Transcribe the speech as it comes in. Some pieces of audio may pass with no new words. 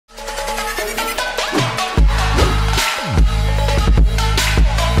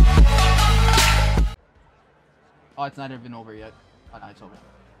Oh, it's not even over yet. Oh, no, it's over.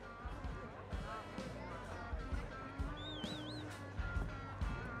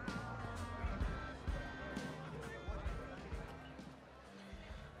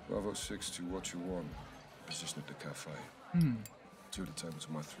 Bravo 6 to what you want. Position at the cafe. 2 of the tables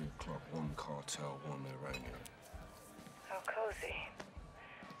at my 3 o'clock. 1 cartel, 1 Iranian. How cozy.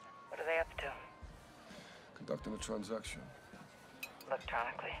 What are they up to? Conducting a transaction.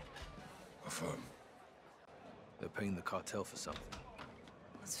 Electronically. Affirm. They're paying the cartel for something.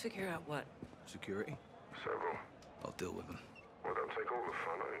 Let's figure out what. Security? Several. I'll deal with them. Well, don't take all the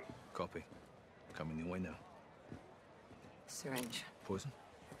fun, eh? Copy. Coming your way now. Syringe. Poison?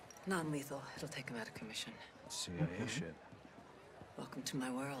 Non-lethal. It'll take him out of commission. CIA shit. Welcome to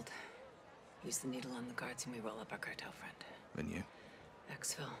my world. Use the needle on the guards and we roll up our cartel friend. And you?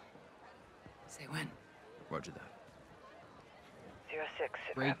 Exfil. Say when. Roger that. 06.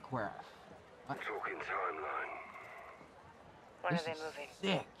 Great craft. Talking timeline. When This are they is moving?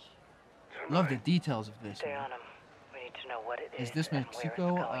 sick. Love the details of this. Stay Man. on them. We need to know what it is. Is this and where it's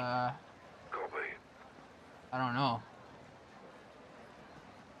Mexico? going. I don't know.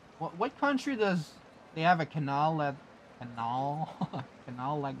 What country does they have a canal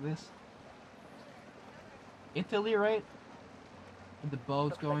canal like this? Italy, right? With the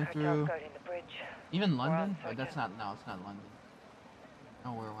boats Looks going like through. guarding the bridge. Even We're on London? Oh, second. that's not. No, it's not London. I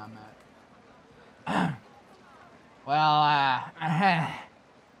know where I'm at. Well,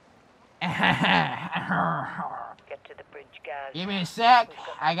 Get to the bridge, guys. give me a sec.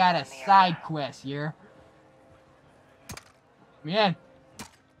 I got a side quest here. Man.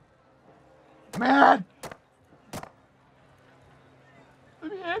 Man.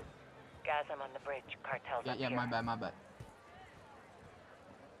 Let me in. Guys, I'm on the bridge. Cartel's up Yeah, here. my bad.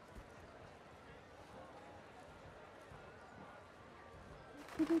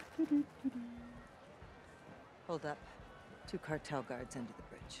 Hold up. 2 cartel guards under the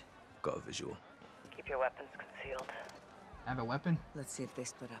bridge. Got a visual. Keep your weapons concealed. I have a weapon? Let's see if they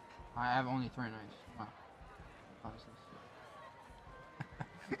split up. I have only 3 knives. Wow. What is this?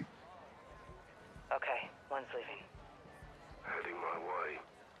 Okay, one's leaving. Heading my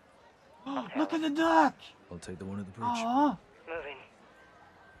way. Look at the duck! I'll take the one at the bridge. Aw, Moving.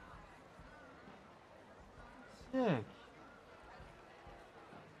 sick.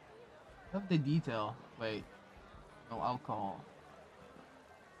 Love the detail. Wait, no alcohol.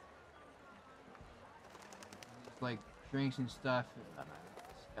 It's like drinks and stuff.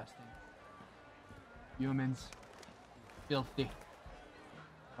 Disgusting. Humans. Filthy.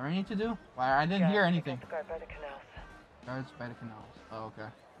 What do I need to do? Why I didn't hear anything. Guard by the canals. Guards by the canals. Oh, okay.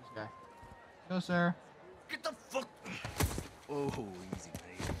 This guy. Go, sir. Get the fuck. Oh, easy,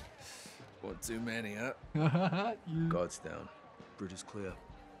 mate. One too many, huh? You. Guards down. Bridge is clear.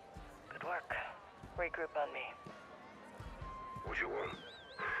 Good work. Regroup on me. What you want?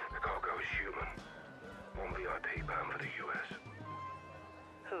 The cargo is human. 1 VIP bound for the US.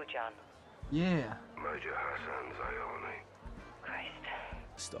 Who, John? Yeah. Major Hassan Zayoni. Christ.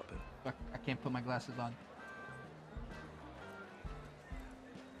 Stop him. Fuck, I can't put my glasses on.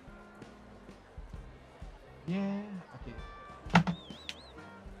 Yeah. Okay.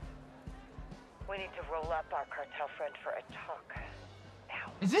 We need to roll up our cartel friend for a talk.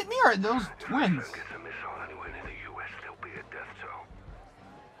 Now. Is it me or are those twins? Gets a missile anywhere near the US, there'll be a death toll.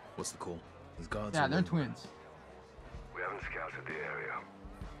 What's the call? There's guards. Yeah, all they're over. twins. We haven't scouted the area.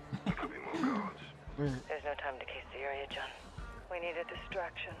 There could be more guards. Where? There's no time to case the area, John. We need a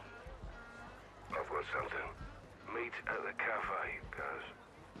distraction. I've got something. Meet at the cafe, guys.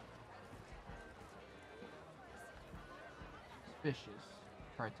 Suspicious.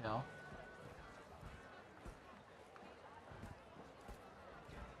 Cartel.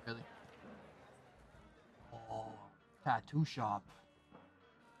 Really? Oh, tattoo shop.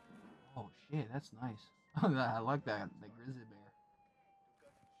 Oh shit, that's nice. I like that. The grizzly bear.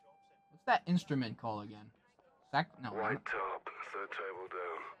 What's that instrument called again? No. White top, 3rd table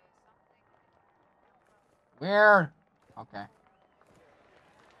down. Where? Okay.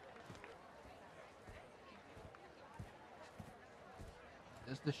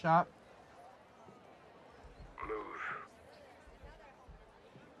 Is this the shop? Move.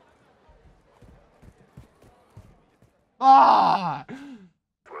 Ah!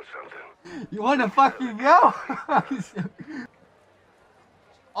 Want something? You wanna fucking go?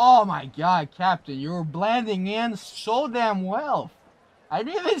 Oh my god, Captain, you were blending in so damn well. I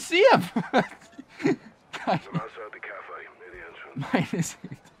didn't even see him. God. I'm outside the cafe, near the entrance.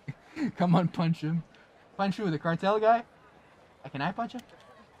 Minus. Come on, punch him. Punch who? The cartel guy? Can I punch him?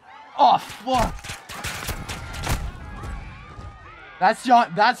 Oh fuck!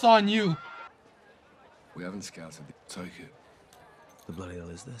 That's on you. We haven't scouted it. Take it. The bloody hell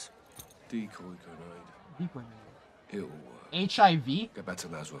is this? Decoy grenade. Decoy It'll work. HIV? Get back to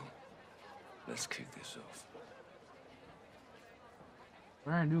Laswell. Let's kick this off.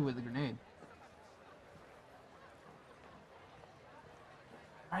 What did I do with the grenade?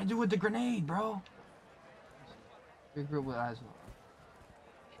 What did I do with the grenade, bro? Big group with eyes.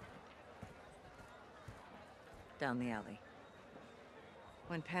 Down the alley.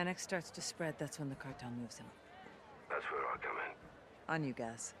 When panic starts to spread, that's when the cartel moves in. That's where I come in. On you,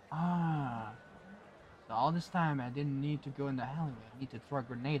 guys. Ah. So all this time I didn't need to go in the alleyway. I need to throw a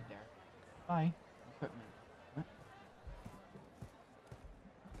grenade there. Bye. Equipment. What?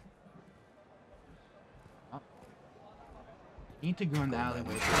 Oh. Need to go in the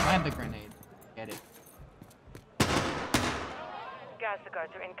alleyway to plant the grenade. Get it. Guys, the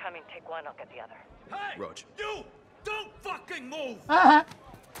guards are incoming. Take one, I'll get the other. Hey! Rog. You! Don't fucking move!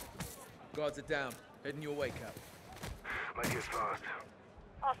 Guards are down. Heading your way, Cap. Make it fast.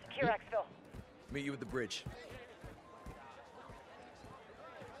 I'll secure Xville. Meet you at the bridge.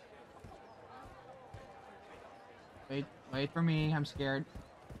 Wait for me. I'm scared.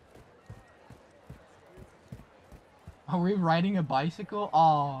 Are we riding a bicycle?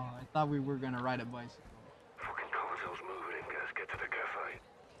 Oh, I thought we were gonna ride a bicycle. Fucking cartel's moving in, guys. Get to the cafe.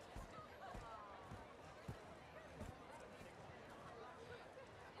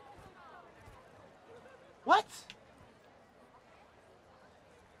 What?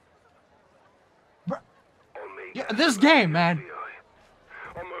 Bruh. On me. Yeah, this game, man.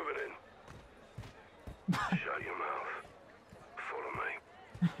 I'm moving in. Shut your mouth. Follow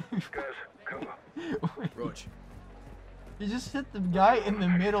me. Guys, cover. Rog. You just hit the guy in the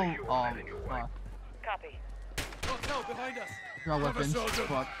middle. Oh, fuck. Copy. Cartel behind us! Draw weapons. soldier.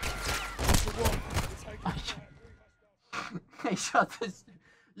 Fuck. What's the one? Hey, shut this.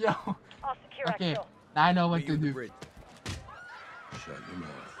 Yo. I'll secure Okay, Xville. now I know what Meet you to at the do. bridge. Shut your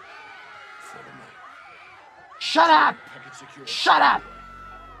mouth. Follow me. Shut up! Package secure. Shut up!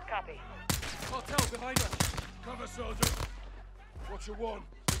 Copy. Cartel behind us! Cover, soldier! What you want?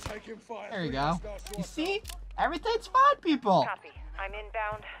 We're taking fire. There you Bring go. us down to You us. see? Everything's fine, people. Copy. I'm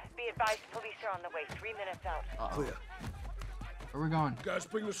inbound. Be advised, police are on the way. 3 minutes out. Clear. Where we going? Guys,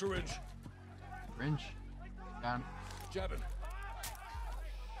 bring the syringe. Fringe. Got him. Jab him.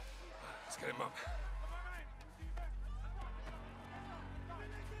 Let's get him up.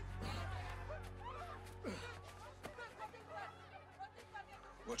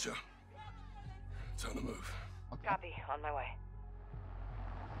 Watch out. Time to move. Okay. Copy. On my way.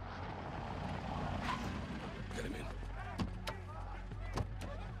 Get him in.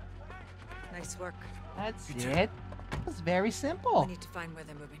 Nice work. That's it. It's very simple. We need to find where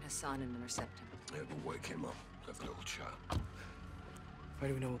they're moving Hassan and intercept him. Yeah, we'll wake him up. Have a little chat. Why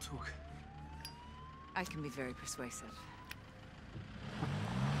do we know we'll talk? I can be very persuasive.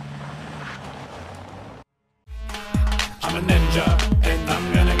 I'm a ninja, and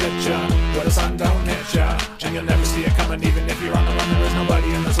I'm gonna get ya where the sun don't hit ya, and you'll never see it coming. Even if you're on the run, there is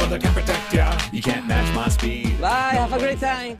nobody in this world that can protect ya. You can't match my speed. Bye, have a great time.